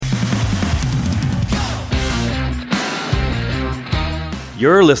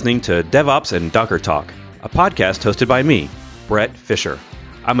You're listening to DevOps and Docker Talk, a podcast hosted by me, Brett Fisher.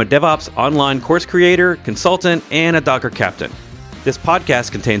 I'm a DevOps online course creator, consultant, and a Docker captain. This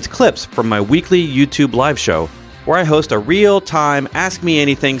podcast contains clips from my weekly YouTube live show, where I host a real-time Ask Me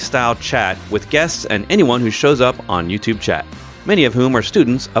Anything style chat with guests and anyone who shows up on YouTube chat, many of whom are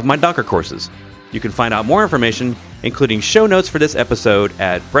students of my Docker courses. You can find out more information, including show notes for this episode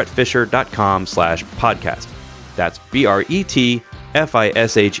at brettfisher.com/podcast. That's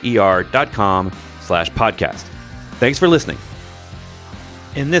BRETFISHER.com/podcast. Thanks for listening.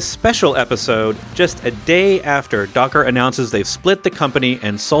 In this special episode, just a day after Docker announces they've split the company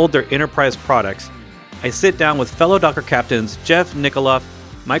and sold their enterprise products, I sit down with fellow Docker captains Jeff Nikoloff,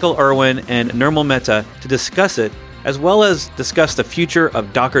 Michael Irwin, and Nirmal Mehta to discuss it, as well as discuss the future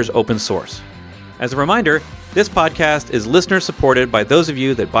of Docker's open source. As a reminder, this podcast is listener-supported by those of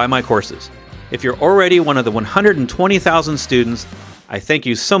you that buy my courses. If you're already one of the 120,000 students, I thank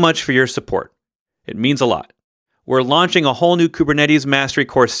you so much for your support. It means a lot. We're launching a whole new Kubernetes mastery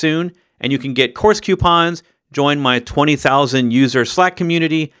course soon, and you can get course coupons, join my 20,000 user Slack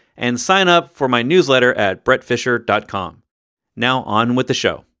community, and sign up for my newsletter at brettfisher.com. Now on with the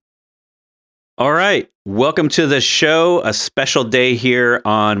show. All right, welcome to the show, a special day here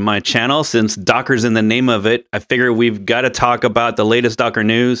on my channel. Since Docker's in the name of it, I figure we've got to talk about the latest Docker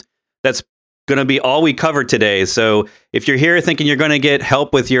news. That's going to be all we cover today. So if you're here thinking you're going to get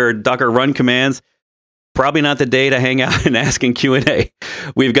help with your Docker run commands, probably not the day to hang out and ask in Q&A.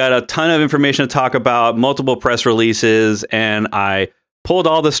 We've got a ton of information to talk about, multiple press releases, and I pulled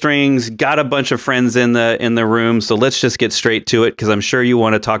all the strings, got a bunch of friends in the room. So let's just get straight to it, because I'm sure you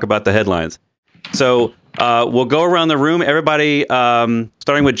want to talk about the headlines. So we'll go around the room. Everybody,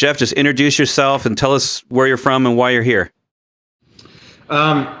 starting with Jeff, just introduce yourself and tell us where you're from and why you're here.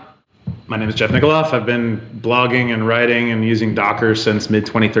 My name is Jeff Nikoloff. I've been blogging and writing and using Docker since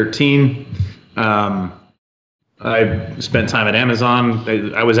mid-2013. I spent time at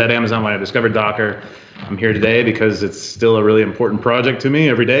Amazon. I was at Amazon when I discovered Docker. I'm here today because it's still a really important project to me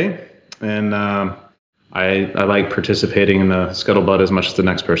every day. And I like participating in the scuttlebutt as much as the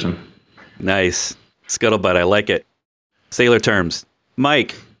next person. Nice. Scuttlebutt, I like it. Sailor terms.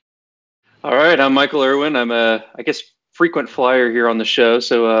 Mike. All right, I'm Michael Irwin. I'm a, frequent flyer here on the show,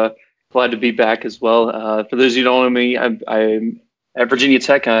 so glad to be back as well. For those of you who don't know me, I'm at Virginia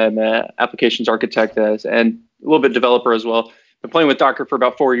Tech. I'm an applications architect and a little bit developer as well. Been playing with Docker for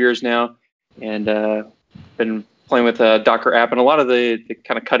about 4 years now, and been playing with a Docker app and a lot of the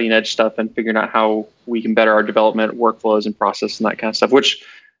kind of cutting edge stuff and figuring out how we can better our development workflows and process and that kind of stuff, which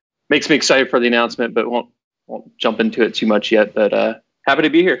makes me excited for the announcement, but won't jump into it too much yet. But happy to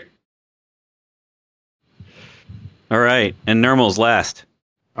be here. All right, and Nirmal's last.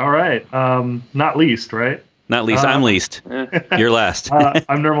 All right, not least, right? Not least, I'm least. You're last.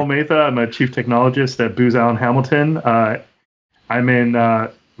 I'm Nirmal Mehta. I'm a chief technologist at Booz Allen Hamilton. I'm in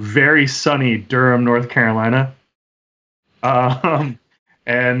very sunny Durham, North Carolina. And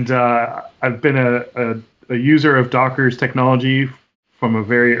I've been a user of Docker's technology from a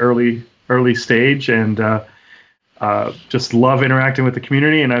very early stage, and just love interacting with the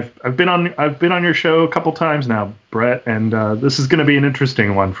community. And I've been on your show a couple times now, Brett, and this is going to be an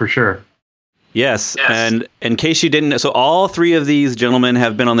interesting one for sure. Yes, and in case you didn't, so all three of these gentlemen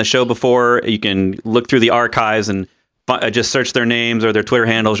have been on the show before. You can look through the archives and just search their names or their Twitter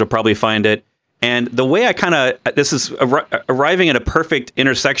handles. You'll probably find it. And the way I this is arriving at a perfect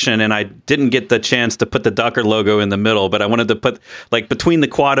intersection, and I didn't get the chance to put the Docker logo in the middle, but I wanted to put, like, between the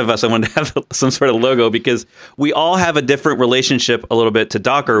quad of us, I wanted to have some sort of logo, because we all have a different relationship a little bit to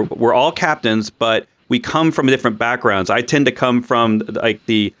Docker. We're all captains, but we come from different backgrounds. I tend to come from like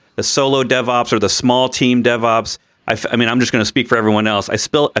the solo DevOps or the small team DevOps. I mean, I'm just going to speak for everyone else. I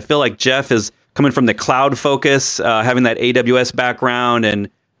feel like Jeff is coming from the cloud focus, having that AWS background and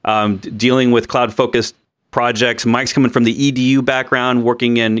dealing with cloud-focused projects. Mike's coming from the EDU background,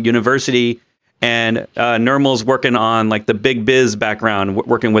 working in university, and Nirmal's working on like the big biz background,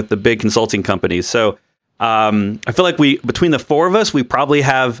 working with the big consulting companies. So I feel like between the four of us, we probably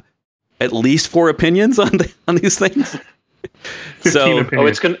have at least 4 opinions on these things. So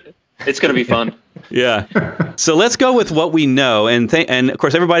it's gonna be fun. Yeah. So let's go with what we know, and of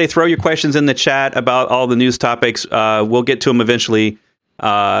course, everybody, throw your questions in the chat about all the news topics. We'll get to them eventually.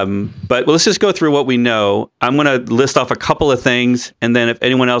 But let's just go through what we know. I'm going to list off a couple of things, and then if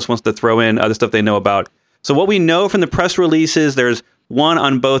anyone else wants to throw in other stuff they know about. So what we know from the press releases, there's one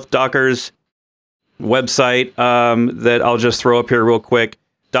on both Docker's website that I'll just throw up here real quick.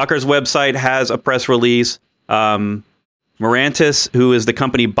 Docker's website has a press release. Mirantis, who is the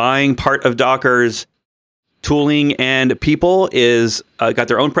company buying part of Docker's, tooling and people is got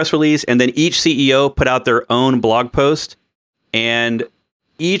their own press release, and then each CEO put out their own blog post, and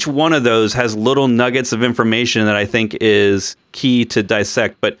each one of those has little nuggets of information that I think is key to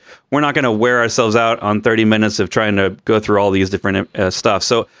dissect. But we're not going to wear ourselves out on 30 minutes of trying to go through all these different stuff.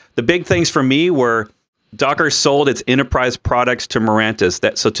 So the big things for me were Docker sold its enterprise products to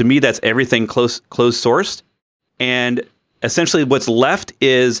Mirantis. So to me, that's everything closed sourced. And essentially what's left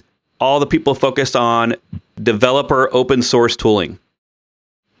is all the people focused on developer open source tooling.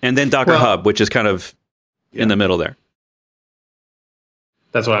 And then Docker Hub, which is kind of in the middle there.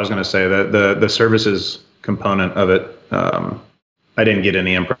 That's what I was going to say. The services component of it, I didn't get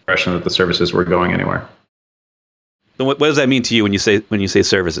any impression that the services were going anywhere. So what does that mean to you when you say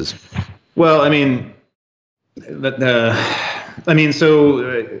services? Well, I mean, so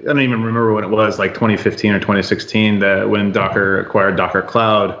I don't even remember when it was, like 2015 or 2016, that when Docker acquired Docker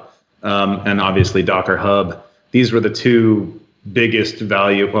Cloud, and obviously Docker Hub. These were the two biggest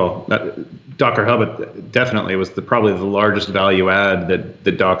value. Well, Docker Hub definitely was probably the largest value add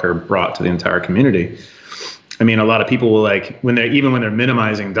that Docker brought to the entire community. I mean, a lot of people will when they're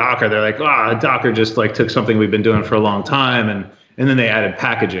minimizing Docker, they're like, Docker just took something we've been doing for a long time, and then they added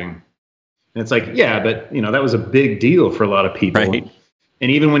packaging. And it's like, yeah, but that was a big deal for a lot of people. Right.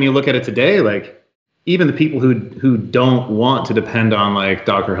 And even when you look at it today, even the people who don't want to depend on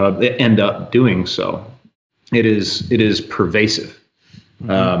Docker Hub, they end up doing so. It is pervasive.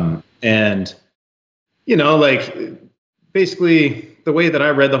 Mm-hmm. And basically the way that I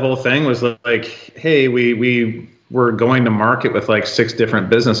read the whole thing was hey, we were going to market with 6 different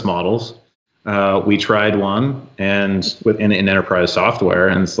business models. We tried one and in enterprise software,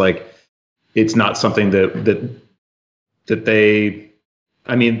 and it's not something that they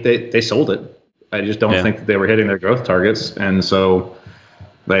sold it. I just don't think that they were hitting their growth targets. And so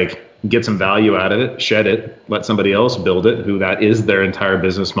get some value out of it, shed it, let somebody else build it, who that is their entire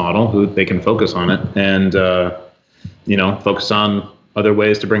business model, who they can focus on it, and focus on other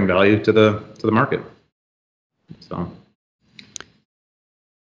ways to bring value to the market. So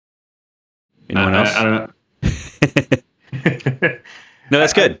anyone else? I don't know. No,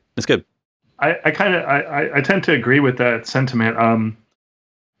 that's good. That's good. I tend to agree with that sentiment.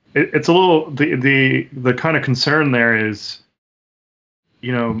 It's a little the kind of concern there is,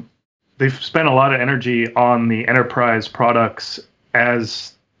 they've spent a lot of energy on the enterprise products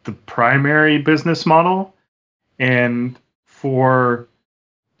as the primary business model, and for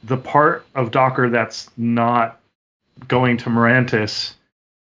the part of Docker that's not going to Mirantis,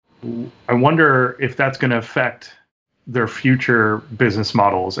 I wonder if that's going to affect their future business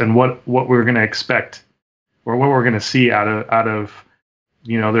models and what we're going to expect, or what we're going to see out of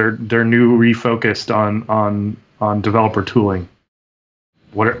their new refocused on developer tooling,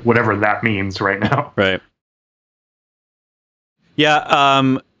 whatever that means right now. Right.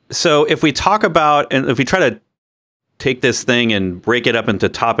 Yeah. So if we talk about, and if we try to take this thing and break it up into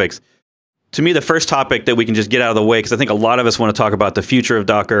topics, to me, the first topic that we can just get out of the way, because I think a lot of us want to talk about the future of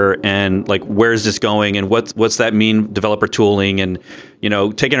Docker and where's this going and what's that mean, developer tooling, and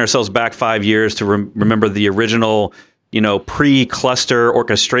taking ourselves back 5 years to remember the original pre-cluster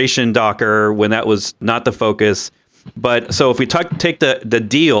orchestration Docker, when that was not the focus. But so if we take the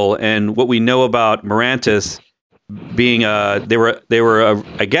deal and what we know about Mirantis being they were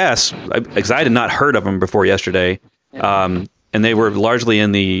I guess, because I had not heard of them before yesterday, and they were largely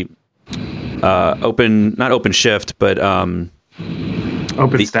in the not OpenShift, but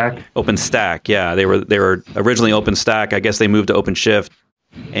OpenStack. OpenStack, yeah, they were originally OpenStack. I guess they moved to OpenShift,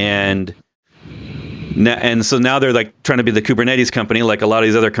 and so now they're trying to be the Kubernetes company, like a lot of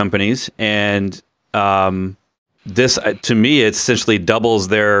these other companies, and this to me, it essentially doubles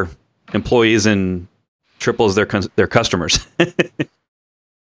their employees and triples their customers.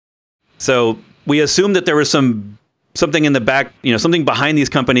 So we assume that there was something in the back, something behind these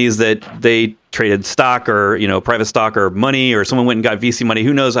companies, that they traded stock or, private stock or money, or someone went and got VC money.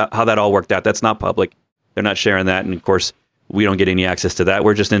 Who knows how that all worked out? That's not public. They're not sharing that. And of course, we don't get any access to that.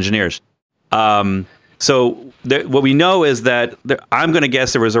 We're just engineers. So what we know is that I'm going to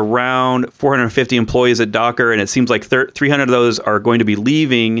guess there was around 450 employees at Docker, and it seems like 300 of those are going to be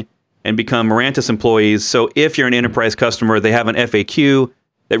leaving and become Mirantis employees. So if you're an enterprise customer, they have an FAQ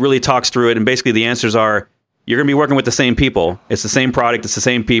that really talks through it. And basically the answers are, you're going to be working with the same people. It's the same product. It's the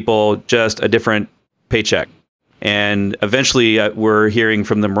same people, just a different paycheck. And eventually we're hearing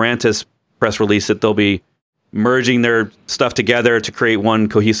from the Mirantis press release that they'll be merging their stuff together to create one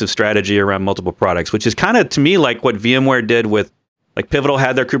cohesive strategy around multiple products, which is kind of, to me, like what VMware did with, Pivotal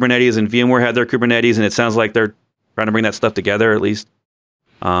had their Kubernetes and VMware had their Kubernetes, and it sounds like they're trying to bring that stuff together, at least.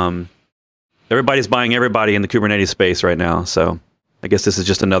 Everybody's buying everybody in the Kubernetes space right now. So I guess this is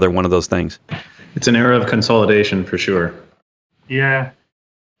just another one of those things. It's an era of consolidation for sure. Yeah.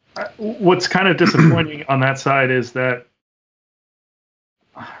 What's kind of disappointing on that side is that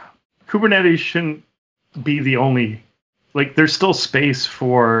Kubernetes shouldn't be the only, like, there's still space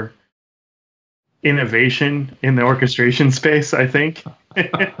for innovation in the orchestration space, I think.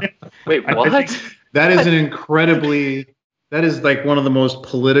 Wait, what? That is that is like one of the most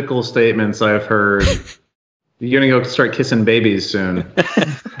political statements I've heard. You're going to go start kissing babies soon.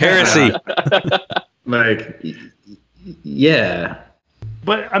 Heresy. Yeah.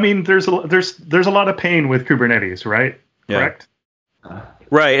 But I mean, there's a lot of pain with Kubernetes, right? Yeah. Correct.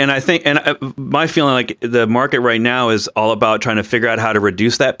 Right, and I think, my feeling like the market right now is all about trying to figure out how to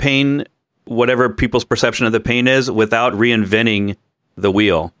reduce that pain, whatever people's perception of the pain is, without reinventing the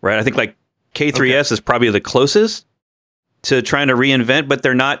wheel. Right, I think like K3S is probably the closest to trying to reinvent, but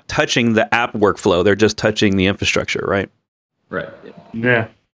they're not touching the app workflow; they're just touching the infrastructure. Right. Right. Yeah.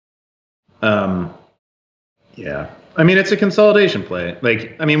 Yeah. I mean, it's a consolidation play.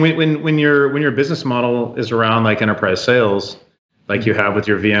 Like, I mean, when your business model is around like enterprise sales, like you have with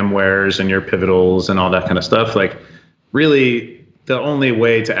your VMwares and your Pivotals and all that kind of stuff, like really the only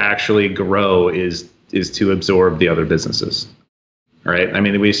way to actually grow is to absorb the other businesses. Right. I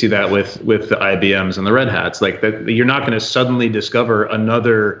mean, we see that with the IBMs and the Red Hats, like that you're not going to suddenly discover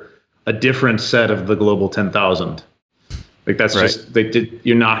a different set of the global 10,000. Like that's right. just,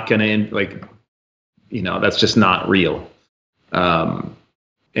 you're not going to like, that's just not real. And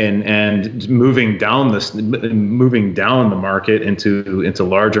moving down the market into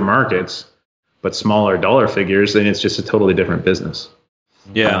larger markets, but smaller dollar figures, then it's just a totally different business.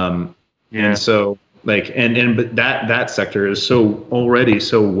 Yeah. And so like, but that sector is already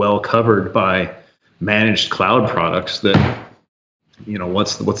so well covered by managed cloud products that,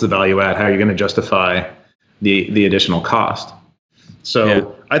 what's the value add? How are you going to justify the additional cost?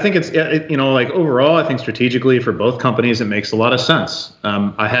 So I think it's, like overall, I think strategically for both companies, it makes a lot of sense.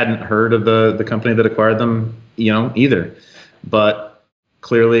 I hadn't heard of the company that acquired them, either, but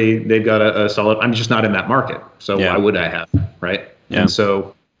clearly they've got a solid, I'm just not in that market. So why would I have? Right. Yeah. And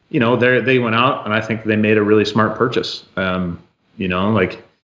so, they went out and I think they made a really smart purchase. Like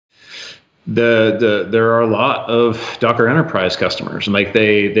there are a lot of Docker Enterprise customers, and like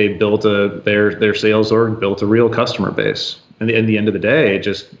they built their sales org built a real customer base. And at the end of the day,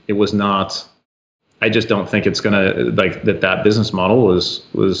 it was not. I just don't think it's gonna like that business model was,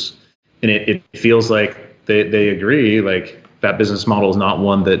 and it feels like they agree like that business model is not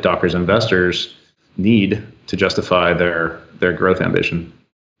one that Docker's investors need to justify their growth ambition.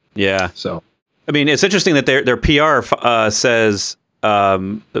 Yeah. So, I mean, it's interesting that their PR says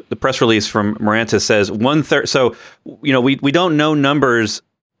the press release from Mirantis says 1/3. So, we don't know numbers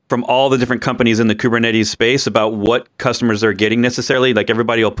from all the different companies in the Kubernetes space about what customers they're getting necessarily. Like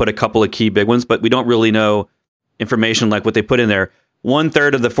everybody will put a couple of key big ones, but we don't really know information like what they put in there.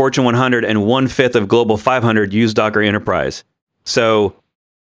 1/3 of the Fortune 100 and 1/5 of Global 500 use Docker Enterprise. So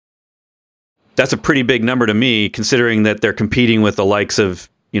that's a pretty big number to me, considering that they're competing with the likes of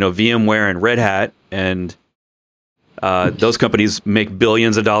VMware and Red Hat, and those companies make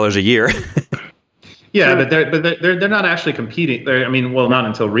billions of dollars a year. Yeah, but they're not actually competing. Not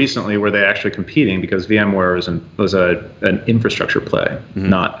until recently were they actually competing, because VMware was an infrastructure play,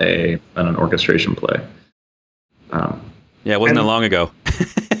 not an orchestration play. Yeah, it wasn't that long ago.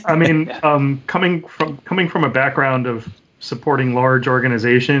 I mean, coming from a background of supporting large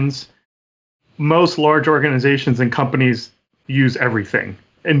organizations, most large organizations and companies use everything.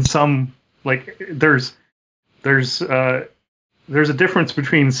 And some, like, there's a difference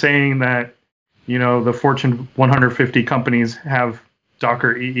between saying that the Fortune 150 companies have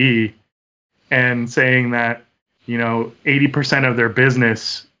Docker EE and saying that 80% of their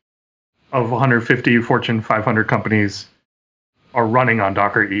business of 150 Fortune 500 companies are running on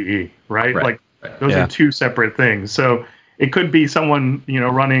Docker EE, right? Like those are two separate things. So it could be someone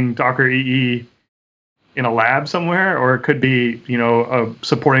running Docker EE in a lab somewhere, or it could be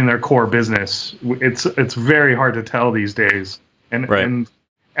supporting their core business. It's very hard to tell these days, and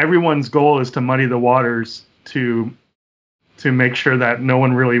everyone's goal is to muddy the waters to make sure that no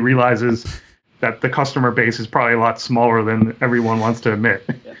one really realizes that the customer base is probably a lot smaller than everyone wants to admit.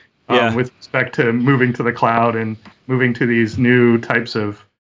 With respect to moving to the cloud and moving to these new types of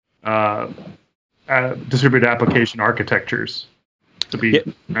distributed application architectures, to be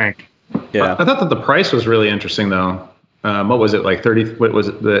frank. Yeah, I thought that the price was really interesting, though. What was it, like 30? What was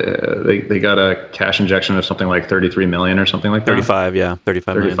it? They got a cash injection of something like 33 million or something like that. 35, yeah,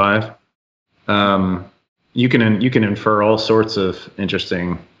 35. 35. You can infer all sorts of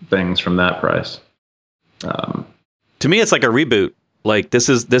interesting things from that price. To me, it's like a reboot. Like this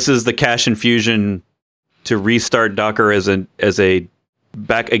is the cash infusion to restart Docker as a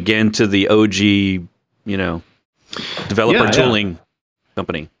back again to the OG, developer tooling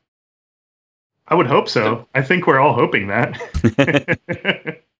company. I would hope so. I think we're all hoping that.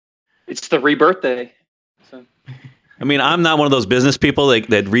 It's the rebirthday. So. I mean, I'm not one of those business people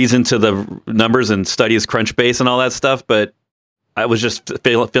that reads into the numbers and studies Crunchbase and all that stuff, but I was just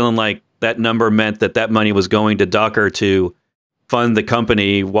feeling like that number meant that money was going to Docker to fund the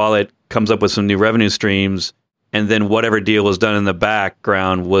company while it comes up with some new revenue streams, and then whatever deal was done in the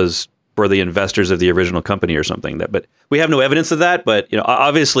background was for the investors of the original company or something. But we have no evidence of that. But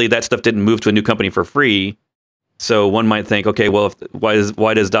obviously that stuff didn't move to a new company for free. So one might think, okay, well,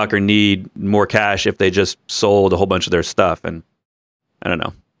 why does Docker need more cash if they just sold a whole bunch of their stuff? And I don't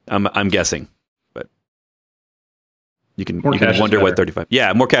know. I'm guessing, but you can wonder what 35.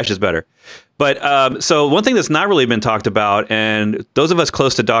 Yeah, more cash is better. But so one thing that's not really been talked about, and those of us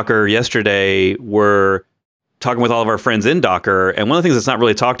close to Docker yesterday were talking with all of our friends in Docker, and one of the things that's not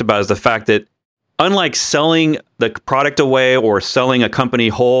really talked about is the fact that unlike selling the product away or selling a company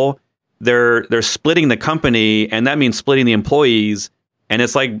whole, they're splitting the company, and that means splitting the employees. And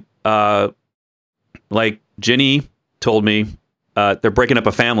it's like Jenny told me, they're breaking up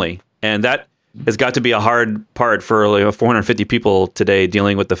a family, and that has got to be a hard part for 450 people today,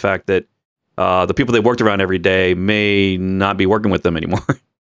 dealing with the fact that the people they worked around every day may not be working with them anymore.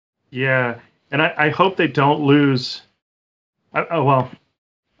 Yeah, and I hope they don't lose.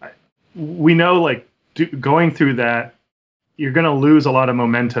 We know going through that, you're going to lose a lot of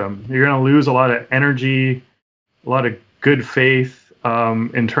momentum. You're going to lose a lot of energy, a lot of good faith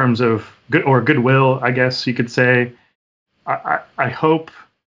in terms of goodwill, I guess you could say. I hope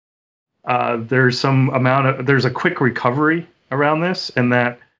there's a quick recovery around this, and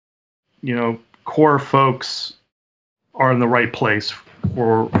that core folks are in the right place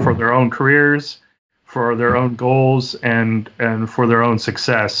for their own careers, for their own goals, and for their own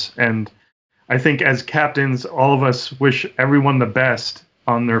success. And I think as captains, all of us wish everyone the best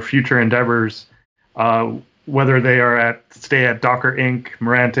on their future endeavors, whether they stay at Docker Inc.,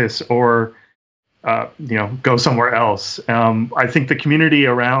 Mirantis, or go somewhere else. I think the community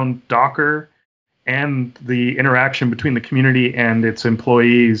around Docker and the interaction between the community and its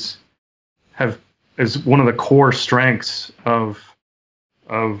employees is one of the core strengths of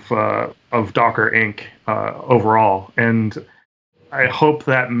Docker Inc. Overall, and I hope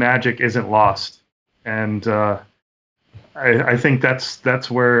that magic isn't lost. And I think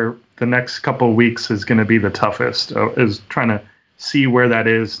that's where the next couple of weeks is going to be the toughest. Is trying to see where that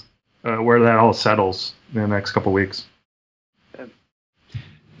is. Where that all settles in the next couple of weeks.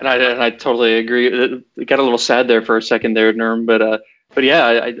 And I totally agree. It got a little sad there for a second there, Nurm, but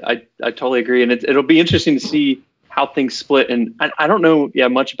yeah, I totally agree. And it'll be interesting to see how things split. And I don't know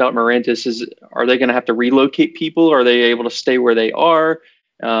much about Mirantis. Are they going to have to relocate people? Are they able to stay where they are?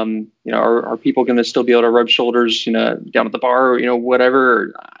 Are people going to still be able to rub shoulders, down at the bar,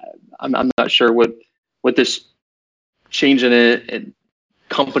 whatever? I'm not sure what this change in it and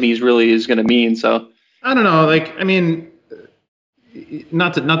companies really is going to mean. So I don't know.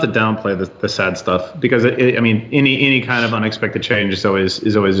 Not to downplay the sad stuff, because any kind of unexpected change is always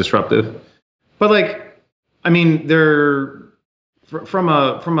disruptive. But they're from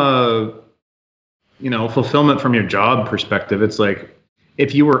a fulfillment from your job perspective. It's like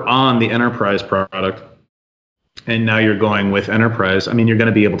if you were on the enterprise product and now you're going with enterprise, you're going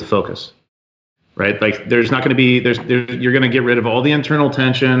to be able to focus. Right? There's not going to be, you're going to get rid of all the internal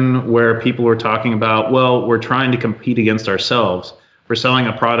tension where people are talking about, well, we're trying to compete against ourselves. We're selling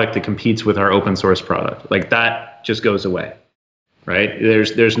a product that competes with our open source product. That just goes away. Right?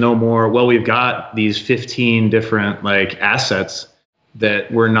 There's no more, well, we've got these 15 different assets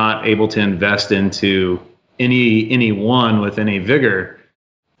that we're not able to invest into any one with any vigor.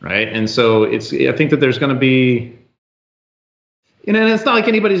 Right? And so I think that there's going to be, and it's not like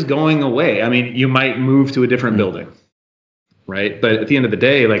anybody's going away. You might move to a different building, right? But at the end of the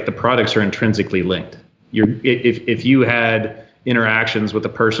day, the products are intrinsically linked. If you had interactions with a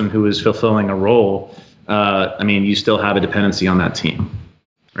person who is fulfilling a role, you still have a dependency on that team,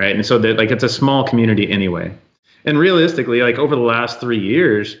 right? And so it's a small community anyway. And realistically, over the last 3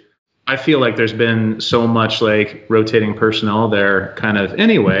 years, I feel like there's been so much rotating personnel there kind of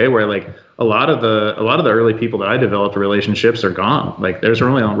anyway, where a lot of the early people that I developed relationships are gone. There's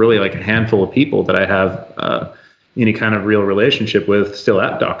only really a handful of people that I have any kind of real relationship with still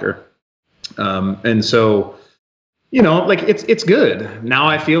at Docker. And so like it's good. Now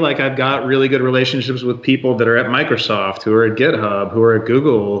I feel like I've got really good relationships with people that are at Microsoft, who are at GitHub, who are at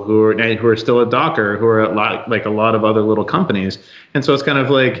Google, who are still at Docker, who are at like a lot of other little companies. And so it's kind of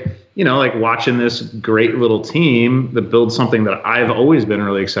like, like watching this great little team that builds something that I've always been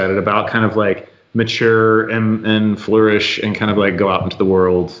really excited about, kind of like mature and flourish and kind of like go out into the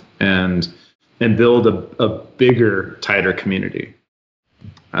world and build a bigger, tighter community.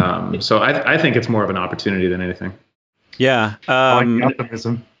 So I think it's more of an opportunity than anything. Yeah. I like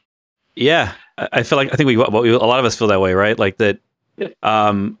optimism. Yeah. I feel like, I think a lot of us feel that way, right? Like that.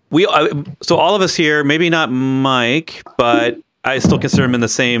 So all of us here, maybe not Mike, but I still consider him in the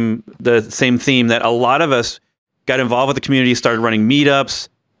same theme, that a lot of us got involved with the community, started running meetups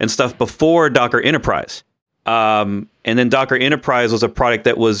and stuff before Docker Enterprise. And then Docker Enterprise was a product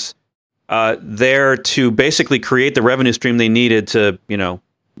that was there to basically create the revenue stream they needed to,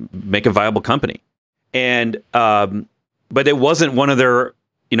 make a viable company. And but it wasn't one of their,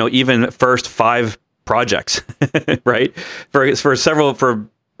 even first 5 projects, right? For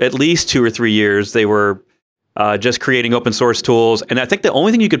at least 2 or 3 years, they were just creating open source tools. And I think the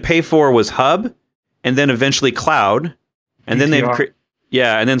only thing you could pay for was Hub, and then eventually Cloud, and then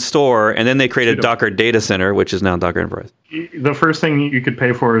and then Store, and then they created Docker Data Center, which is now Docker Enterprise. The first thing you could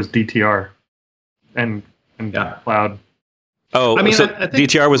pay for is DTR and Cloud. Oh, I think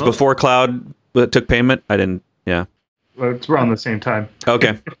DTR was before Cloud took payment? I didn't, yeah. Well, it's around the same time.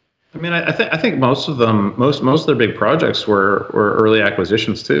 Okay. I think most of them, most of their big projects were early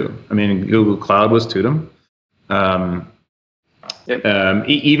acquisitions too. Google Cloud was to them.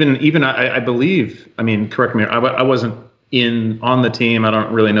 Even I believe. Correct me. I wasn't on the team. I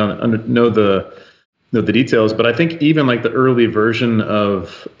don't really know the details, but I think even like the early version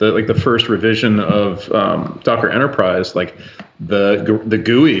of the first revision of Docker Enterprise, like the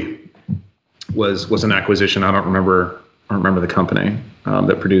GUI was an acquisition. I don't remember the company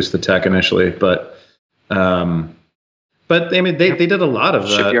that produced the tech initially, but they did a lot of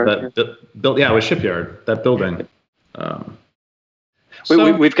that built. Yeah, it was Shipyard, that building.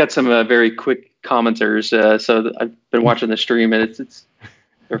 We've got some very quick commenters. So I've been watching the stream, and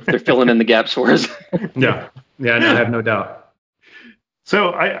they're filling in the gaps for us. Yeah, no, I have no doubt. So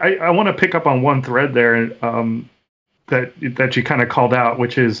I want to pick up on one thread there that you kind of called out,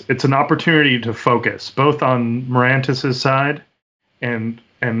 which is it's an opportunity to focus both on Mirantis's side and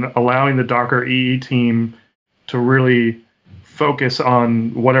allowing the Docker EE team to really focus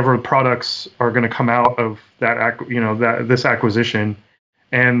on whatever products are going to come out of this acquisition.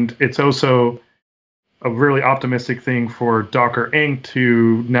 And it's also a really optimistic thing for Docker Inc.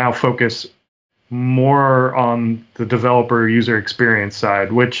 to now focus more on the developer user experience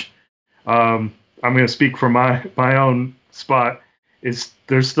side, which I'm going to speak from my own spot, is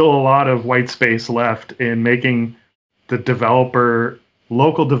there's still a lot of white space left in making the developer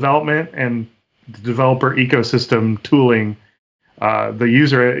local development and the developer ecosystem tooling. The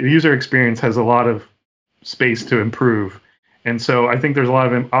user experience has a lot of space to improve. And so I think there's a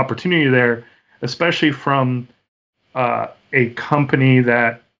lot of opportunity there, especially from a company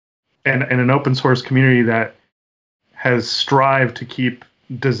that and an open source community that has strived to keep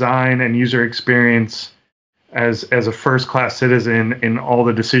design and user experience as a first class citizen in all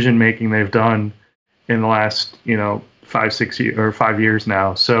the decision making they've done in the last 5 years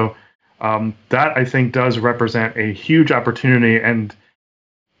now. So that I think does represent a huge opportunity. And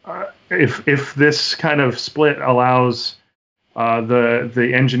if this kind of split allows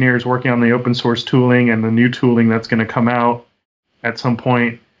the engineers working on the open source tooling and the new tooling that's going to come out at some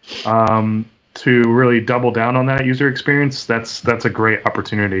point to really double down on that user experience, that's a great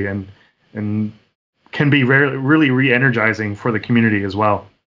opportunity and can be really re-energizing for the community as well.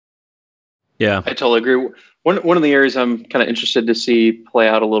 Yeah, I totally agree. One of the areas I'm kind of interested to see play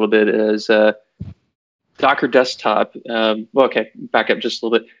out a little bit is Docker Desktop. Back up just a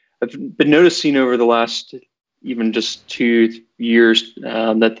little bit. I've been noticing over the last even just 2 years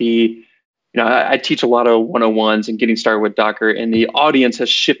that I teach a lot of 101s and getting started with Docker, and the audience has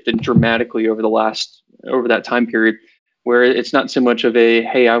shifted dramatically over that time period, where it's not so much of a,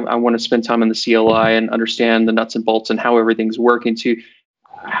 hey, I want to spend time in the CLI and understand the nuts and bolts and how everything's working, to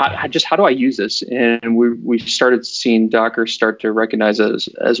how do I use this? And we started seeing Docker start to recognize it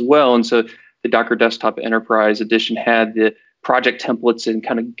as well. And so the Docker Desktop Enterprise Edition had the project templates and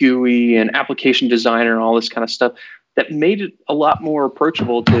kind of GUI and application designer and all this kind of stuff that made it a lot more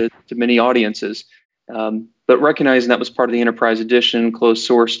approachable to many audiences. But recognizing that was part of the Enterprise Edition, closed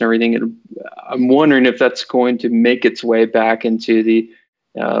source and everything, I'm wondering if that's going to make its way back into the,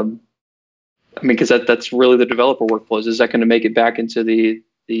 because that's really the developer workflows. Is that going to make it back into the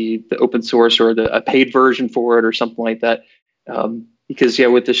the open source or a paid version for it or something like that. Because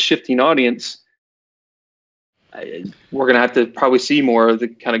with the shifting audience, we're going to have to probably see more of the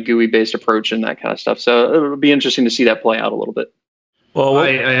kind of GUI based approach and that kind of stuff. So it'll be interesting to see that play out a little bit. Well,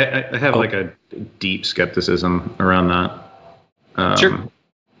 I have like a deep skepticism around that. Sure.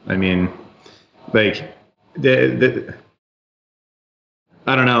 I mean, like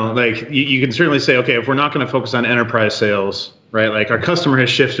I don't know. Like you can certainly say, okay, if we're not going to focus on enterprise sales, right? Like our customer has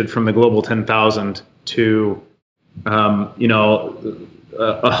shifted from the global 10,000 to,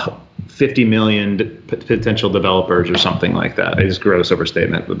 50 million potential developers or something like that. It's a gross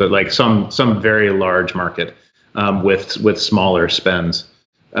overstatement, but like some very large market with smaller spends.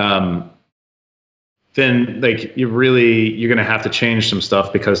 Then like you're going to have to change some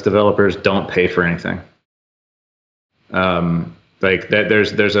stuff because developers don't pay for anything. Like that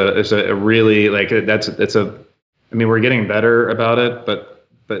there's a really like I mean, we're getting better about it, but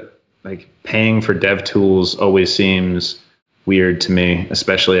like paying for dev tools always seems weird to me,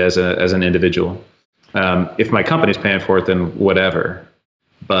 especially as an individual. If my company's paying for it, then whatever.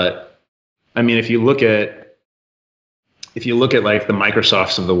 But I mean, if you look at like the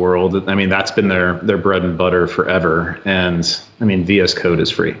Microsofts of the world, I mean, that's been their bread and butter forever. And I mean, VS Code is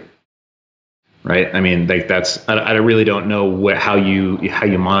free, right? I mean, like I really don't know how you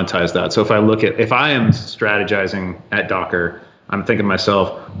monetize that. So if I am strategizing at Docker, I'm thinking to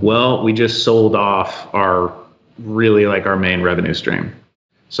myself, well, we just sold off our main revenue stream.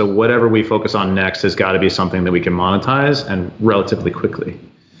 So whatever we focus on next has got to be something that we can monetize and relatively quickly.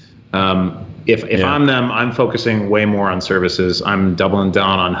 If I'm them, I'm focusing way more on services. I'm doubling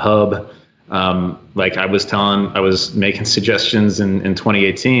down on Hub. Like I was making suggestions in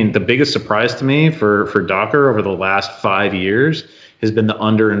 2018. The biggest surprise to me for Docker over the last 5 years has been the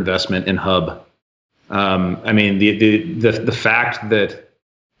underinvestment in Hub. I mean, the fact that,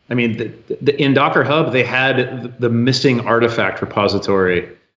 I mean, in Docker Hub, they had the missing artifact repository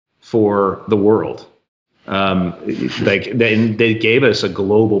for the world. Like they gave us a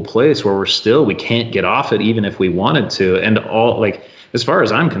global place where we can't get off it even if we wanted to. And as far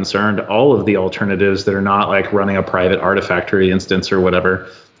as I'm concerned, all of the alternatives that are not like running a private Artifactory instance or whatever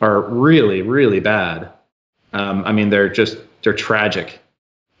are really, really bad. I mean, they're tragic.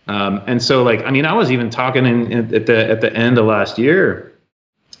 And so like, I mean, I was even talking at the end of last year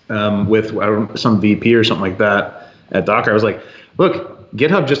with some VP or something like that at Docker. I was like, look,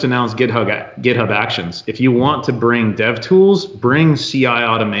 GitHub just announced GitHub Actions. If you want to bring dev tools, bring CI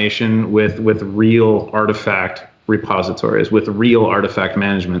automation with real artifact repositories, with real artifact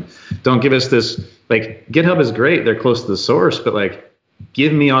management. Don't give us this, like, GitHub is great. They're close to the source, but like,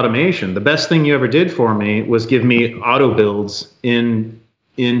 give me automation. The best thing you ever did for me was give me auto builds in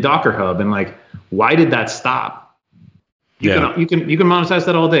Docker Hub. And like, why did that stop? You can monetize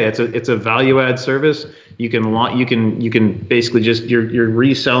that all day. It's a value add service. You can basically just you're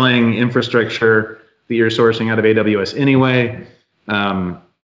reselling infrastructure that you're sourcing out of AWS anyway.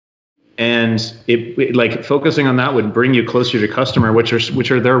 And it like focusing on that would bring you closer to customer, which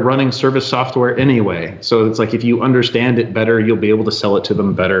are they're running service software anyway. So it's like if you understand it better, you'll be able to sell it to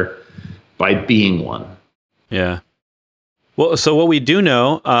them better by being one. Yeah. Well, so what we do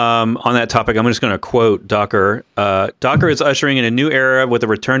know on that topic, I'm just going to quote Docker. Docker is ushering in a new era with a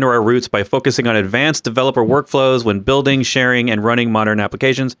return to our roots by focusing on advanced developer workflows when building, sharing, and running modern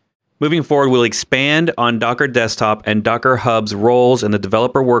applications. Moving forward, we'll expand on Docker Desktop and Docker Hub's roles in the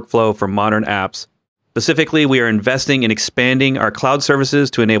developer workflow for modern apps. Specifically, we are investing in expanding our cloud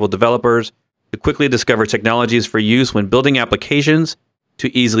services to enable developers to quickly discover technologies for use when building applications,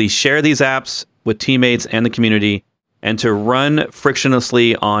 to easily share these apps with teammates and the community, and to run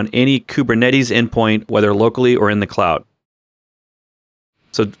frictionlessly on any Kubernetes endpoint, whether locally or in the cloud.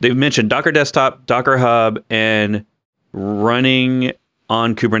 So they've mentioned Docker Desktop, Docker Hub, and running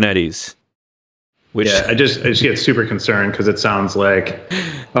on Kubernetes. Which I just get super concerned because it sounds like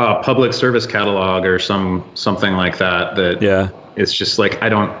public service catalog or something like that. It's just like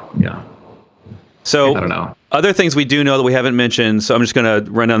So I don't know. Other things we do know that we haven't mentioned, so I'm just going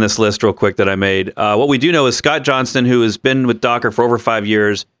to run down this list real quick that I made. What we do know is Scott Johnston, who has been with Docker for over 5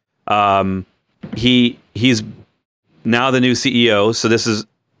 years, he's now the new CEO. So this is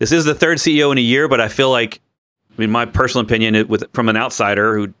the third CEO in a year, but I feel like, I mean, my personal opinion, from an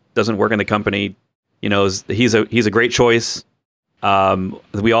outsider who doesn't work in the company, he's a great choice.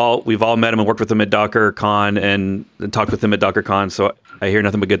 We've all met him and worked with him at DockerCon and talked with him at DockerCon, so I hear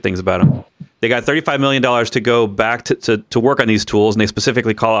nothing but good things about him. They got $35 million to go back to work on these tools, and they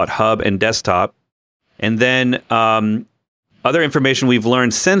specifically call out Hub and Desktop. And then other information we've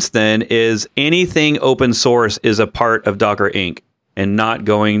learned since then is anything open source is a part of Docker Inc. and not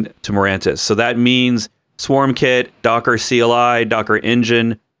going to Mirantis. So that means SwarmKit, Docker CLI, Docker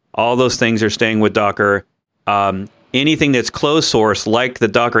Engine, all those things are staying with Docker. Anything that's closed source, like the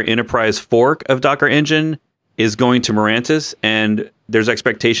Docker Enterprise fork of Docker Engine, is going to Mirantis, and there's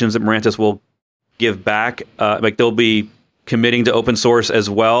expectations that Mirantis will give back. Like they'll be committing to open source as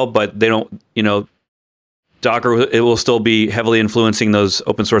well, but they don't, Docker, it will still be heavily influencing those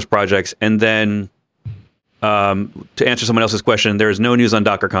open source projects. And then to answer someone else's question, there is no news on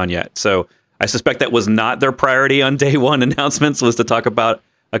DockerCon yet. So I suspect that was not their priority on day one announcements, was to talk about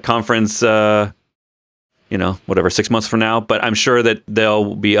a conference, 6 months from now. But I'm sure that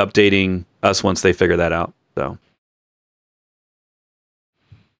they'll be updating us once they figure that out. So,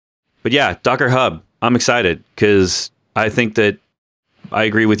 but yeah, Docker Hub, I'm excited because I think that I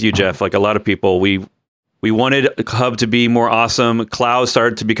agree with you, Jeff. Like a lot of people, we wanted Hub to be more awesome. Cloud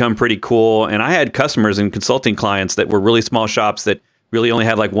started to become pretty cool. And I had customers and consulting clients that were really small shops that really only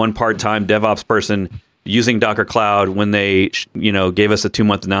had like one part-time DevOps person using Docker Cloud when they, gave us a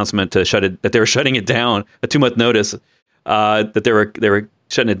 2-month announcement that they were shutting it down, a 2-month notice that they were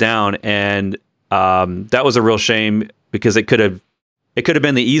shutting it down. And that was a real shame because it could have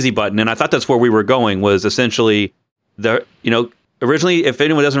been the easy button. And I thought that's where we were going, was essentially originally, if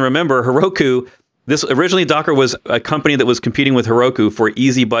anyone doesn't remember, Heroku, originally Docker was a company that was competing with Heroku for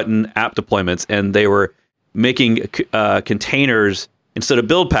easy button app deployments, and they were making containers instead of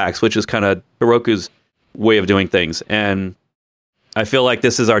build packs, which is kind of Heroku's way of doing things. And I feel like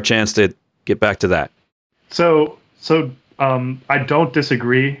this is our chance to get back to that. So I don't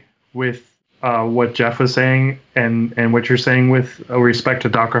disagree with what Jeff was saying and what you're saying with respect to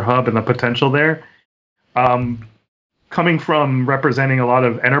Docker Hub and the potential there. Coming from representing a lot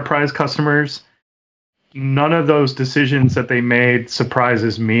of enterprise customers, none of those decisions that they made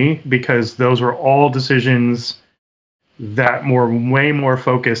surprises me, because those were all decisions that were way more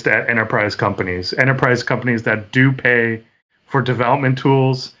focused at enterprise companies that do pay for development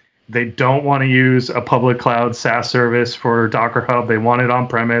tools. They don't want to use a public cloud SaaS service for Docker Hub. They want it on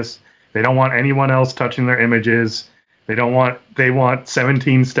premise. They don't want anyone else touching their images. They want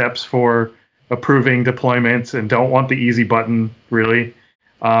 17 steps for approving deployments and don't want the easy button, really.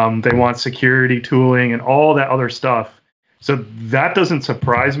 They want security tooling and all that other stuff. So that doesn't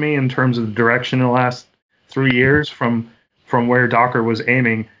surprise me in terms of the direction in the last 3 years from where Docker was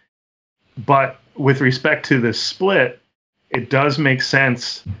aiming. But with respect to the split, it does make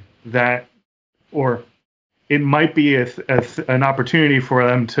sense that, or it might be an opportunity for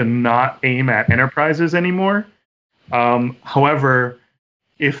them to not aim at enterprises anymore. However,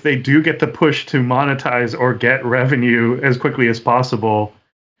 if they do get the push to monetize or get revenue as quickly as possible,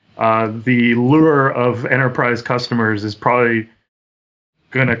 the lure of enterprise customers is probably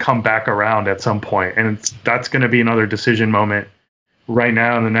going to come back around at some point. And that's going to be another decision moment right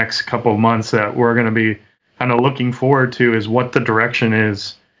now in the next couple of months that we're going to be kind of looking forward to, is what the direction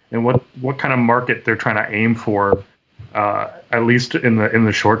is and what kind of market they're trying to aim for, at least in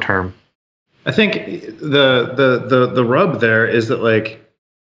the short term. I think the rub there is that, like,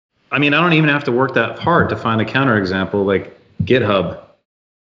 I mean, I don't even have to work that hard to find a counterexample, like GitHub.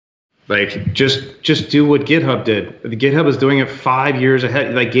 Like, just do what GitHub did. GitHub is doing it 5 years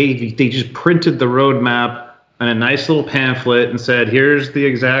ahead. Like, they just printed the roadmap on a nice little pamphlet and said, here's the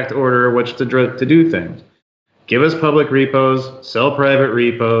exact order which to do things. Give us public repos, sell private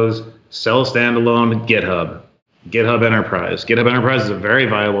repos, sell standalone GitHub. GitHub Enterprise. GitHub Enterprise is a very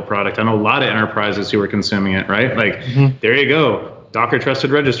viable product. I know a lot of enterprises who are consuming it, right? Like, There you go. Docker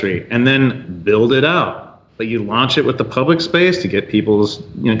Trusted Registry, and then build it out. But you launch it with the public space to get people's,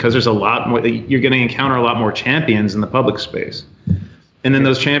 because there's a lot more, you're going to encounter a lot more champions in the public space. And then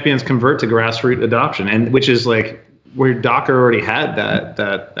those champions convert to grassroots adoption, and which is like where Docker already had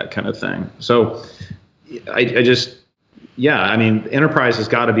that kind of thing. So I mean, enterprise has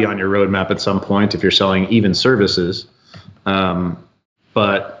got to be on your roadmap at some point if you're selling even services.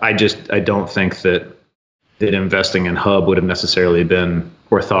 But I don't think that investing in Hub would have necessarily been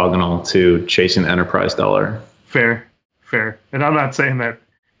orthogonal to chasing the enterprise dollar. Fair. And I'm not saying that,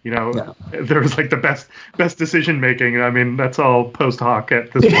 there was like the best decision making. I mean, that's all post hoc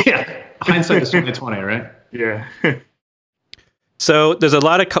at this point. Yeah. Hindsight is 20/20, right? Yeah. So there's a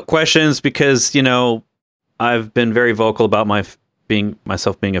lot of questions because, I've been very vocal about myself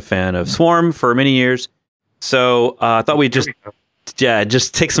being a fan of Swarm for many years. So I thought we'd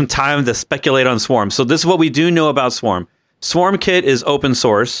just take some time to speculate on Swarm. So this is what we do know about Swarm. SwarmKit is open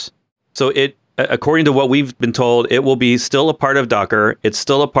source. So it, according to what we've been told, it will be still a part of Docker. It's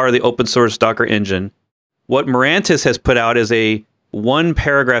still a part of the open source Docker engine. What Mirantis has put out is a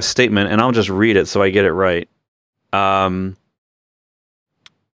 1-paragraph statement, and I'll just read it so I get it right.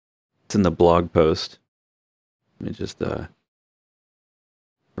 It's in the blog post. Let me just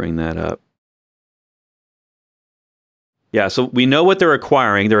bring that up. Yeah, so we know what they're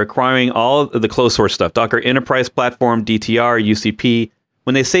acquiring. They're acquiring all of the closed source stuff. Docker Enterprise Platform, DTR, UCP.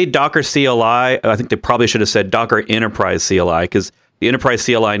 When they say Docker CLI, I think they probably should have said Docker Enterprise CLI, because the Enterprise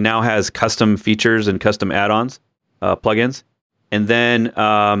CLI now has custom features and custom add-ons, plugins. And then,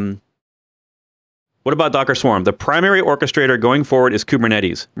 what about Docker Swarm? The primary orchestrator going forward is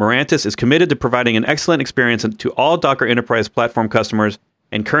Kubernetes. Mirantis is committed to providing an excellent experience to all Docker Enterprise Platform customers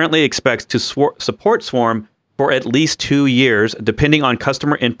and currently expects to support Swarm for at least 2 years, depending on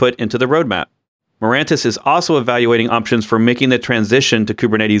customer input into the roadmap. Mirantis is also evaluating options for making the transition to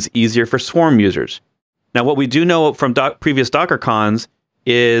Kubernetes easier for Swarm users. Now, what we do know from previous DockerCons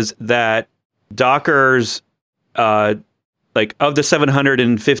is that Docker's, like of the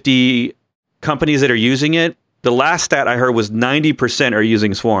 750 companies that are using it, the last stat I heard was 90% are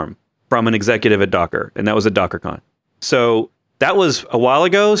using Swarm from an executive at Docker, and that was at DockerCon. So that was a while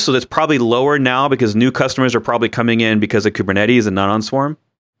ago, so that's probably lower now because new customers are probably coming in because of Kubernetes and not on Swarm.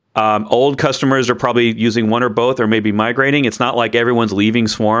 Old customers are probably using one or both or maybe migrating. It's not like everyone's leaving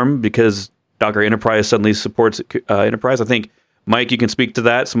Swarm because Docker Enterprise suddenly supports Enterprise. I think, Mike, you can speak to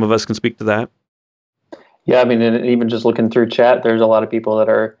that. Some of us can speak to that. Yeah, I mean, and even just looking through chat, there's a lot of people that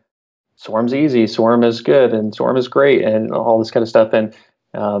are, Swarm's easy, Swarm is good, and Swarm is great, and all this kind of stuff. And,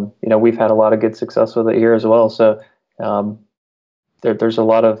 we've had a lot of good success with it here as well. So there's a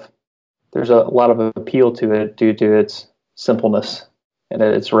lot of appeal to it due to its simpleness, and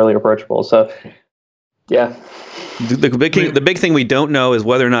it's really approachable. So, yeah. The big thing we don't know is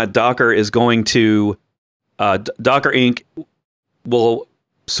whether or not Docker is going to, Docker Inc. will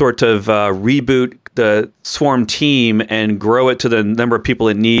sort of reboot the Swarm team and grow it to the number of people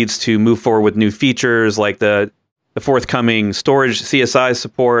it needs to move forward with new features like the forthcoming storage CSI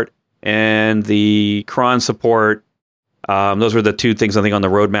support and the cron support. Those were the two things I think on the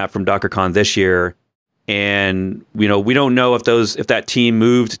roadmap from DockerCon this year. And we don't know if that team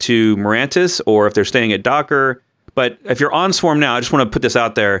moved to Mirantis or if they're staying at Docker. But if you're on Swarm now, I just want to put this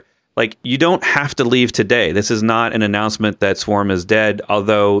out there. Like, you don't have to leave today. This is not an announcement that Swarm is dead,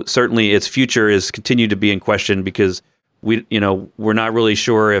 although certainly its future is continued to be in question because we're not really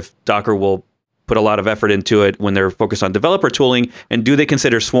sure if Docker will put a lot of effort into it when they're focused on developer tooling, and do they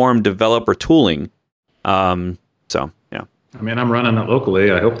consider Swarm developer tooling? So, yeah. I mean, I'm running it locally.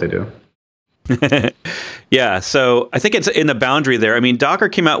 I hope they do. Yeah, so I think it's in the boundary there. I mean, Docker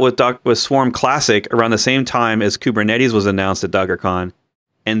came out with Swarm Classic around the same time as Kubernetes was announced at DockerCon.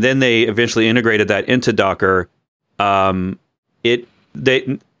 And then they eventually integrated that into Docker. There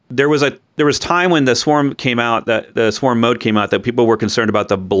was time when the Swarm came out, that the Swarm mode came out, that people were concerned about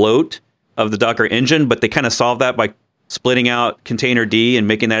the bloat of the Docker engine, but they kind of solved that by splitting out Containerd and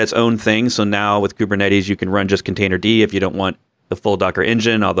making that its own thing. So now with Kubernetes, you can run just Containerd if you don't want the full Docker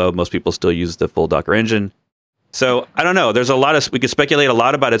engine, although most people still use the full Docker engine. So I don't know. We could speculate a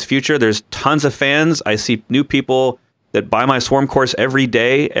lot about its future. There's tons of fans. I see new people that buy my Swarm course every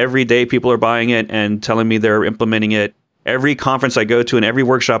day. Every day people are buying it and telling me they're implementing it. Every conference I go to and every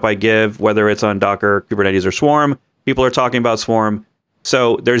workshop I give, whether it's on Docker, Kubernetes, or Swarm, people are talking about Swarm.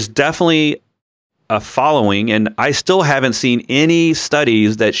 So there's definitely a following, and I still haven't seen any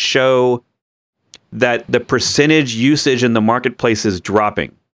studies that show that the percentage usage in the marketplace is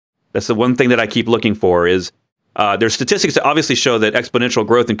dropping. That's the one thing that I keep looking for is there's statistics that obviously show that exponential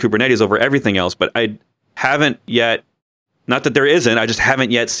growth in Kubernetes over everything else, but I haven't yet, not that there isn't, I just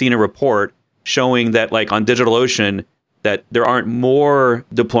haven't yet seen a report showing that, like on DigitalOcean, that there aren't more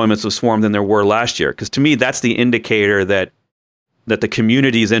deployments of Swarm than there were last year. Because to me, that's the indicator that the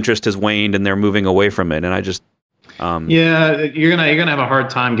community's interest has waned and they're moving away from it. And I just you're gonna have a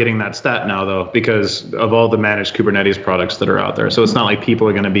hard time getting that stat now, though, because of all the managed Kubernetes products that are out there. So it's not like people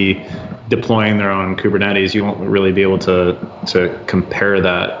are going to be deploying their own Kubernetes. You won't really be able to compare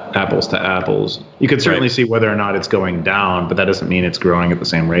that apples to apples. You could certainly see whether or not it's going down, but that doesn't mean it's growing at the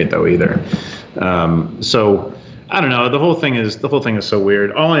same rate, though, either. So I don't know. The whole thing is so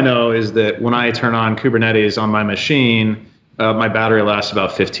weird. All I know is that when I turn on Kubernetes on my machine, my battery lasts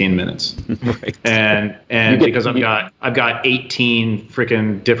about 15 minutes, right. and because I've got 18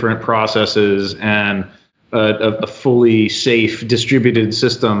 freaking different processes and a fully safe distributed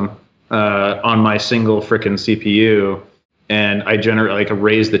system on my single freaking CPU, and I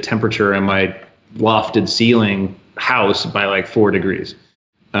raise the temperature in my lofted ceiling house by like 4 degrees.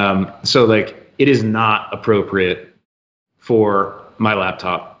 So like it is not appropriate for my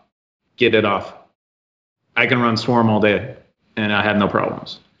laptop. Get it off. I can run Swarm all day and I have no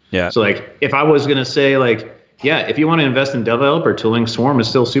problems. Yeah. So like if I was going to say like, yeah, if you want to invest in developer tooling, Swarm is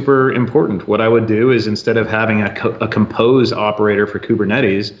still super important. What I would do is instead of having a compose operator for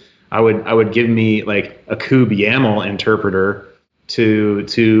Kubernetes, I would give me like a kube YAML interpreter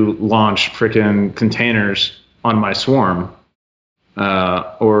to launch freaking containers on my Swarm,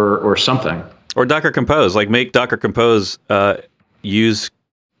 or something. Or Docker Compose, like make Docker Compose use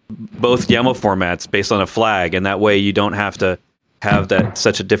both YAML formats based on a flag, and that way you don't have to have that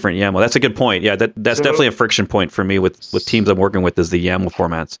such a different YAML. That's a good point. Yeah, that's definitely a friction point for me with teams I'm working with is the YAML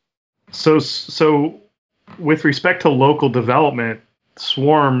formats. So with respect to local development,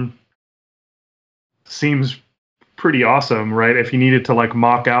 Swarm seems pretty awesome, right? If you needed to like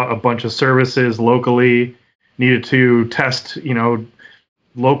mock out a bunch of services locally, needed to test,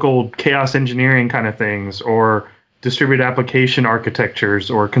 local chaos engineering kind of things, or distributed application architectures,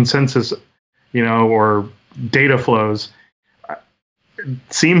 or consensus, or data flows. It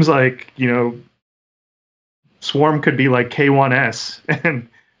seems like, Swarm could be like K1S and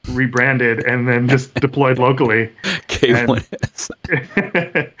rebranded and then just deployed locally. K1S.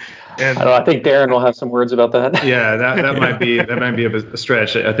 I think Darren will have some words about that. Yeah, that might be a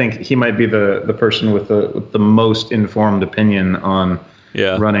stretch. I think he might be the person with the most informed opinion on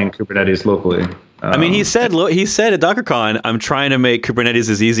running Kubernetes locally. I mean, he said at DockerCon, "I'm trying to make Kubernetes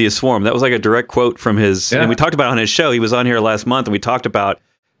as easy as Swarm." That was like a direct quote from his. And we talked about it on his show. He was on here last month, and we talked about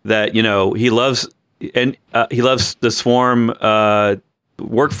that. He loves the Swarm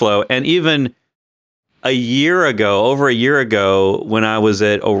workflow, and even over a year ago, when I was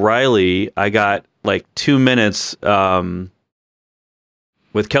at O'Reilly, I got like 2 minutes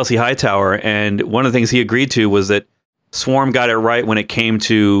with Kelsey Hightower, and one of the things he agreed to was that Swarm got it right when it came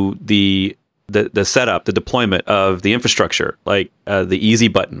to the setup, the deployment of the infrastructure, like the easy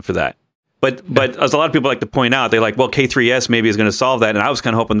button for that. But as a lot of people like to point out, they're like, well, K3S maybe is going to solve that, and I was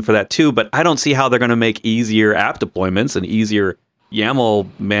kind of hoping for that too. But I don't see how they're going to make easier app deployments and easier YAML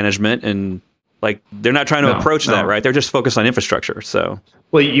management, and like they're not trying to approach that, right? They're just focused on infrastructure. So,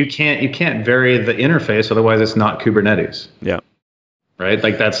 well, you can't vary the interface, otherwise it's not Kubernetes. Yeah, right.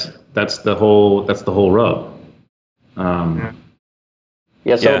 Like that's the whole rub. So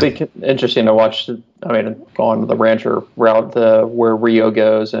it'll be interesting to watch. Go on the Rancher route, where Rio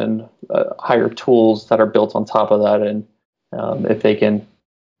goes, and hire tools that are built on top of that, and if they can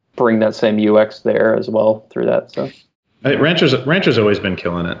bring that same UX there as well through that. So, Rancher's always been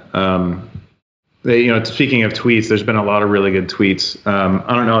killing it. Speaking of tweets, there's been a lot of really good tweets.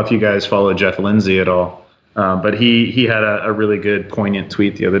 I don't know if you guys follow Jeff Lindsay at all, but he had a really good, poignant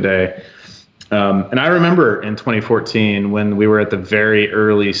tweet the other day. And I remember in 2014 when we were at the very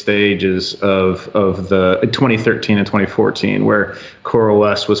early stages of the 2013 and 2014, where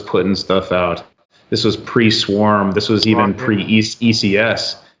CoreOS was putting stuff out. This was pre-Swarm. This was even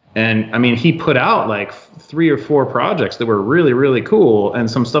pre-ECS. And I mean, he put out like 3 or 4 projects that were really, really cool, and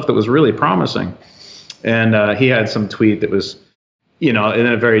some stuff that was really promising. And he had some tweet that was, in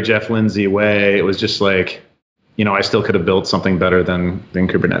a very Jeff Lindsay way. It was just like, I still could have built something better than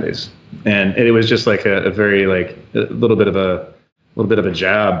Kubernetes. And it was just like a very like a little bit of a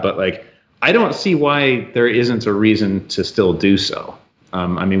jab, but like I don't see why there isn't a reason to still do so.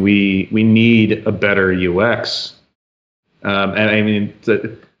 We need a better UX,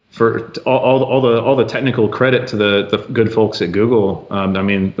 for all the technical credit to the good folks at Google. A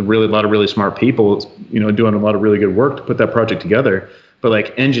lot of really smart people, doing a lot of really good work to put that project together. But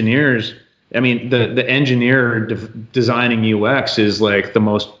like engineers, the engineer designing UX is like the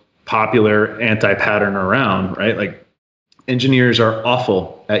most popular anti-pattern around, right? Like engineers are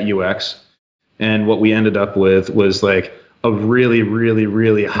awful at UX, and what we ended up with was like a really, really,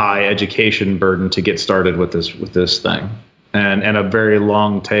 really high education burden to get started with this thing, and a very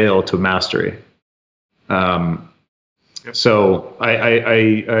long tail to mastery. So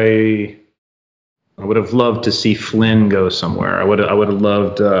I would have loved to see Flynn go somewhere. I would have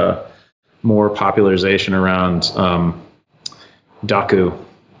loved more popularization around Daku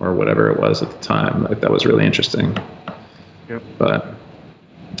or whatever it was at the time. Like that was really interesting. Yep. But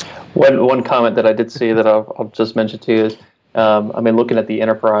one comment that I did see that I'll just mention to you is, looking at the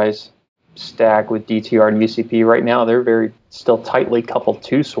enterprise stack with DTR and UCP right now, they're very still tightly coupled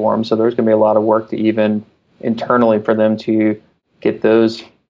to Swarm. So there's going to be a lot of work to even internally for them to get those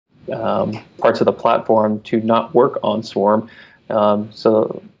parts of the platform to not work on Swarm.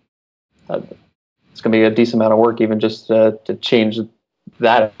 So it's going to be a decent amount of work even just to change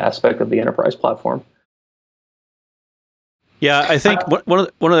that aspect of the enterprise platform. Yeah, I think one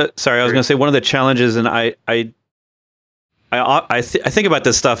of the challenges, and I think about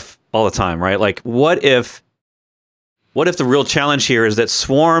this stuff all the time, right? Like, what if the real challenge here is that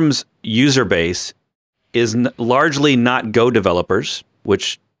Swarm's user base is largely not Go developers,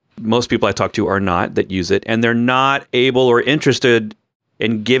 which most people I talk to are not, that use it, and they're not able or interested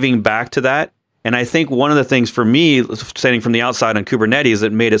in giving back to that. And I think one of the things for me, standing from the outside on Kubernetes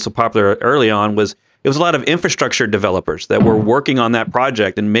that made it so popular early on was it was a lot of infrastructure developers that were working on that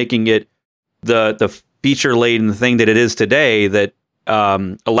project and making it the feature-laden thing that it is today that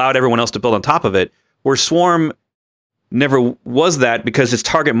allowed everyone else to build on top of it, where Swarm never was that because its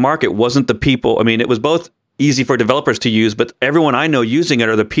target market wasn't the people. I mean, it was both easy for developers to use, but everyone I know using it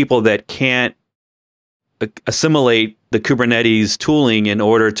are the people that can't assimilate the Kubernetes tooling in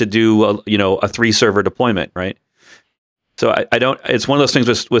order to do a 3-server deployment, right? So I don't. It's one of those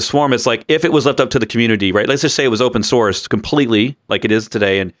things with Swarm. It's like if it was left up to the community, right? Let's just say it was open source completely, like it is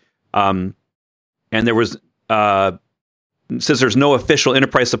today, and there was since there's no official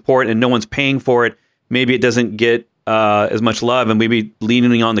enterprise support and no one's paying for it, maybe it doesn't get as much love, and maybe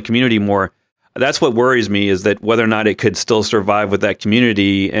leaning on the community more. That's what worries me, is that whether or not it could still survive with that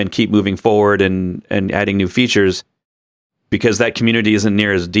community and keep moving forward and adding new features, because that community isn't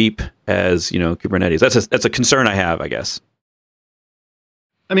near as deep as Kubernetes. That's a concern I have, I guess.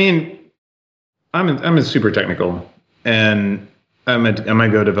 I mean, I'm a super technical, and I'm a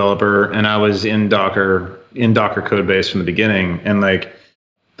Go developer, and I was in Docker code base from the beginning, and like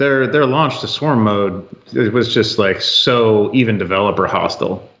their launch to Swarm mode, it was just like so even developer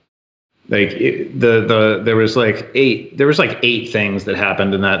hostile. Like there was like 8 things that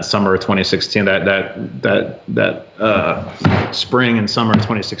happened in that summer of 2016, that spring and summer of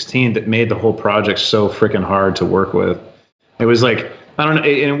 2016 that made the whole project so freaking hard to work with. It was like, I don't know,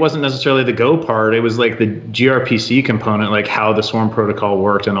 and it wasn't necessarily the Go part. It was like the gRPC component, like how the Swarm protocol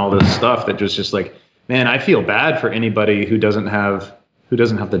worked and all this stuff that just like, man, I feel bad for anybody who doesn't have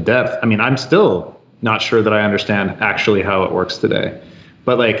the depth. I mean, I'm still not sure that I understand actually how it works today.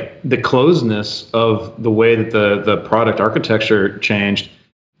 But like the closeness of the way that the product architecture changed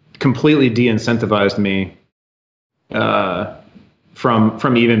completely de-incentivized me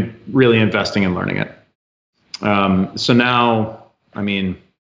from even really investing in learning it. So now, I mean,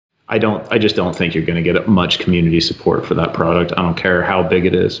 I just don't think you're going to get much community support for that product. I don't care how big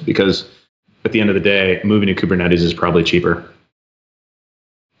it is, because at the end of the day, moving to Kubernetes is probably cheaper.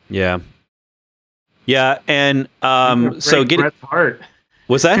 Yeah. Yeah, and so Brett's heart.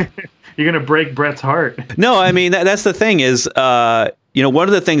 What's that? You're going to break Brett's heart. No, I mean, that's the thing is, one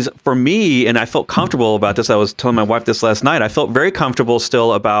of the things for me, and I felt comfortable about this, I was telling my wife this last night, I felt very comfortable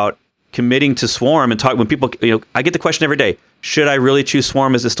still about committing to Swarm and talk when people, I get the question every day, should I really choose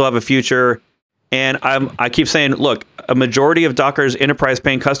Swarm? Does it still have a future? And I keep saying, look, a majority of Docker's enterprise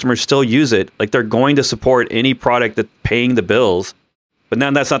paying customers still use it. Like they're going to support any product that's paying the bills. But now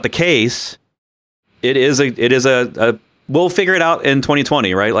that's not the case. It is a we'll figure it out in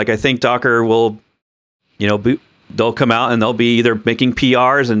 2020, right? Like I think Docker will, they'll come out and they'll be either making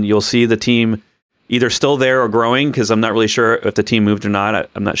PRs, and you'll see the team either still there or growing, because I'm not really sure if the team moved or not.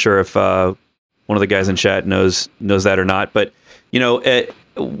 I'm not sure if one of the guys in chat knows that or not. But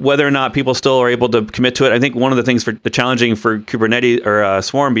whether or not people still are able to commit to it, I think one of the things the challenging for Kubernetes or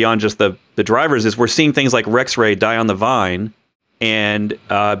Swarm beyond just the drivers is we're seeing things like RexRay die on the vine. And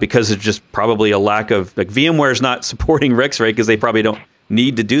because it's just probably a lack of, like, VMware is not supporting RexRay because they probably don't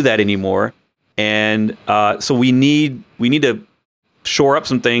need to do that anymore. And so we need to shore up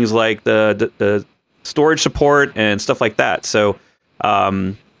some things like the storage support and stuff like that. So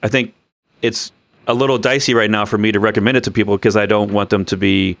I think it's a little dicey right now for me to recommend it to people, because I don't want them to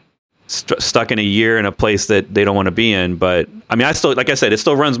be stuck in a year in a place that they don't want to be in. But I mean, I still, like I said, it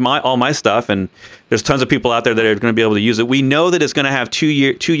still runs all my stuff, and there's tons of people out there that are going to be able to use it. We know that it's going to have 2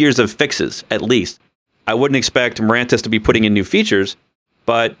 years of fixes at least. I wouldn't expect Mirantis to be putting in new features,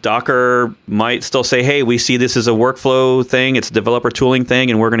 but Docker might still say, hey, we see this as a workflow thing, it's a developer tooling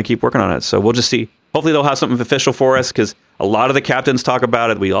thing, and we're going to keep working on it. So we'll just see. Hopefully they'll have something official for us, because a lot of the captains talk about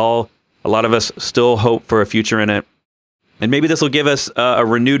it. A lot of us still hope for a future in it. And maybe this will give us a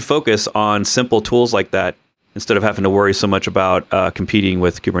renewed focus on simple tools like that, instead of having to worry so much about competing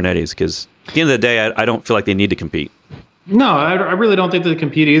with Kubernetes. Because at the end of the day, I don't feel like they need to compete. No, I really don't think they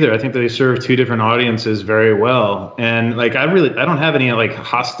compete either. I think that they serve two different audiences very well. And like, I don't have any like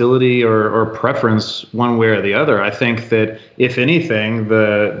hostility or preference one way or the other. I think that if anything,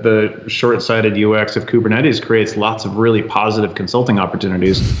 the short-sighted UX of Kubernetes creates lots of really positive consulting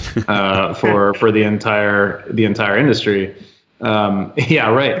opportunities for the entire industry.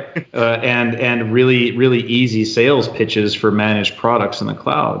 Yeah, right. And really, really easy sales pitches for managed products in the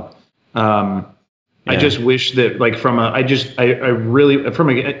cloud. I just wish that, like,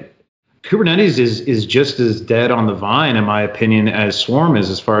 Kubernetes is just as dead on the vine, in my opinion, as Swarm is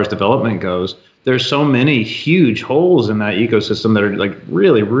as far as development goes. there's so many huge holes in that ecosystem that are like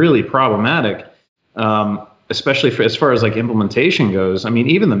really, really problematic, especially as far as like implementation goes. I mean,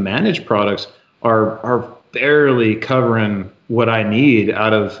 even the managed products are barely covering what I need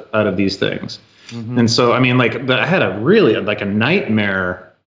out of these things. Mm-hmm. And so, I mean, like I had a really like a nightmare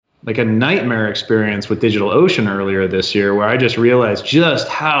experience with DigitalOcean earlier this year, where I just realized just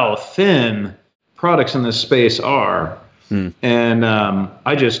how thin products in this space are. And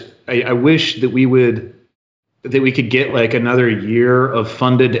I wish that we could get like another year of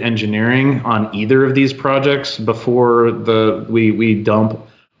funded engineering on either of these projects before we dump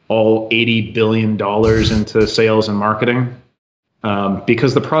all $80 billion into sales and marketing,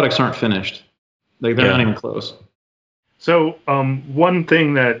 because the products aren't finished. Like they're not even close. So one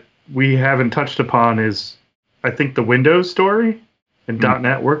thing that we haven't touched upon is, I think, the Windows story and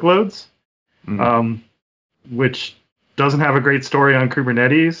 .NET workloads, which doesn't have a great story on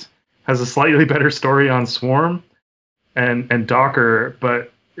Kubernetes, has a slightly better story on Swarm and Docker,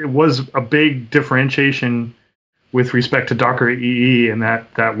 but it was a big differentiation with respect to Docker EE in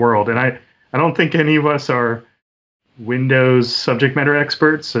that world. And I don't think any of us are Windows subject matter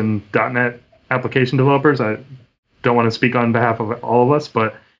experts and .NET application developers. I don't want to speak on behalf of all of us,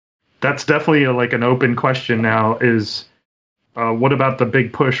 but that's definitely like an open question now, is what about the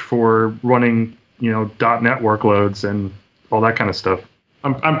big push for running, .NET workloads and all that kind of stuff?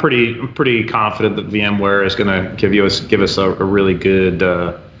 I'm pretty confident that VMware is going to give us a really good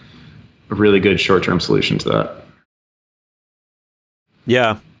short-term solution to that.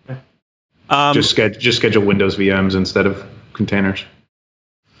 Yeah. Just schedule Windows VMs instead of containers.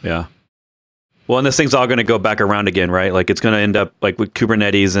 Yeah. Well, and this thing's all going to go back around again, right? Like it's going to end up like with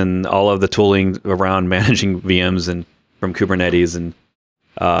Kubernetes and all of the tooling around managing VMs and from Kubernetes, and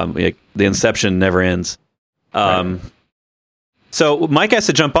the inception never ends. Right. So Mike has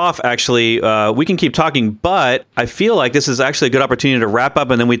to jump off, actually. We can keep talking, but I feel like this is actually a good opportunity to wrap up,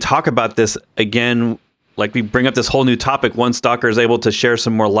 and then we talk about this again, like we bring up this whole new topic once Docker is able to share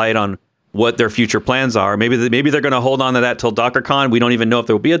some more light on what their future plans are. Maybe they're going to hold on to that till DockerCon. We don't even know if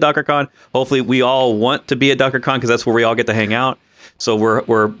there will be a DockerCon. Hopefully, we all want to be at DockerCon because that's where we all get to hang out. So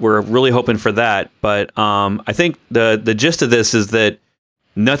we're really hoping for that. But I think the gist of this is that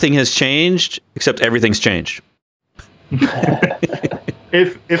nothing has changed except everything's changed.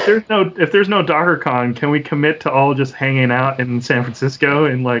 If there's no DockerCon, can we commit to all just hanging out in San Francisco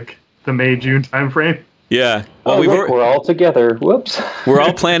in like the May-June timeframe? Yeah. Well, we're all together. Whoops. We're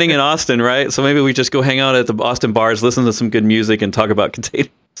all planning in Austin, right? So maybe we just go hang out at the Austin bars, listen to some good music, and talk about containers.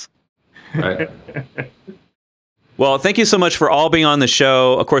 Right. Well, thank you so much for all being on the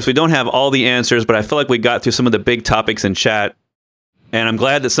show. Of course, we don't have all the answers, but I feel like we got through some of the big topics in chat. And I'm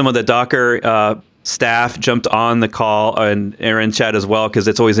glad that some of the Docker staff jumped on the call and are in chat as well, because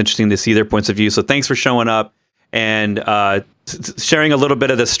it's always interesting to see their points of view. So thanks for showing up and sharing a little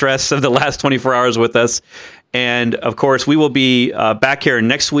bit of the stress of the last 24 hours with us. And of course, we will be back here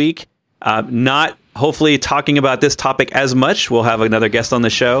next week, not hopefully talking about this topic as much. We'll have another guest on the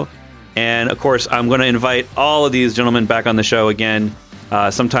show. And of course, I'm going to invite all of these gentlemen back on the show again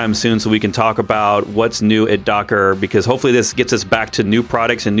sometime soon so we can talk about what's new at Docker, because hopefully this gets us back to new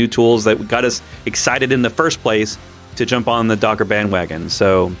products and new tools that got us excited in the first place to jump on the Docker bandwagon.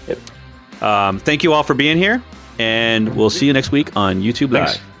 So thank you all for being here. And we'll see you next week on YouTube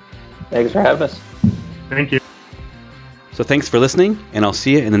Live. Thanks for having us. Thank you. So thanks for listening, and I'll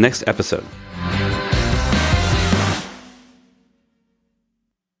see you in the next episode.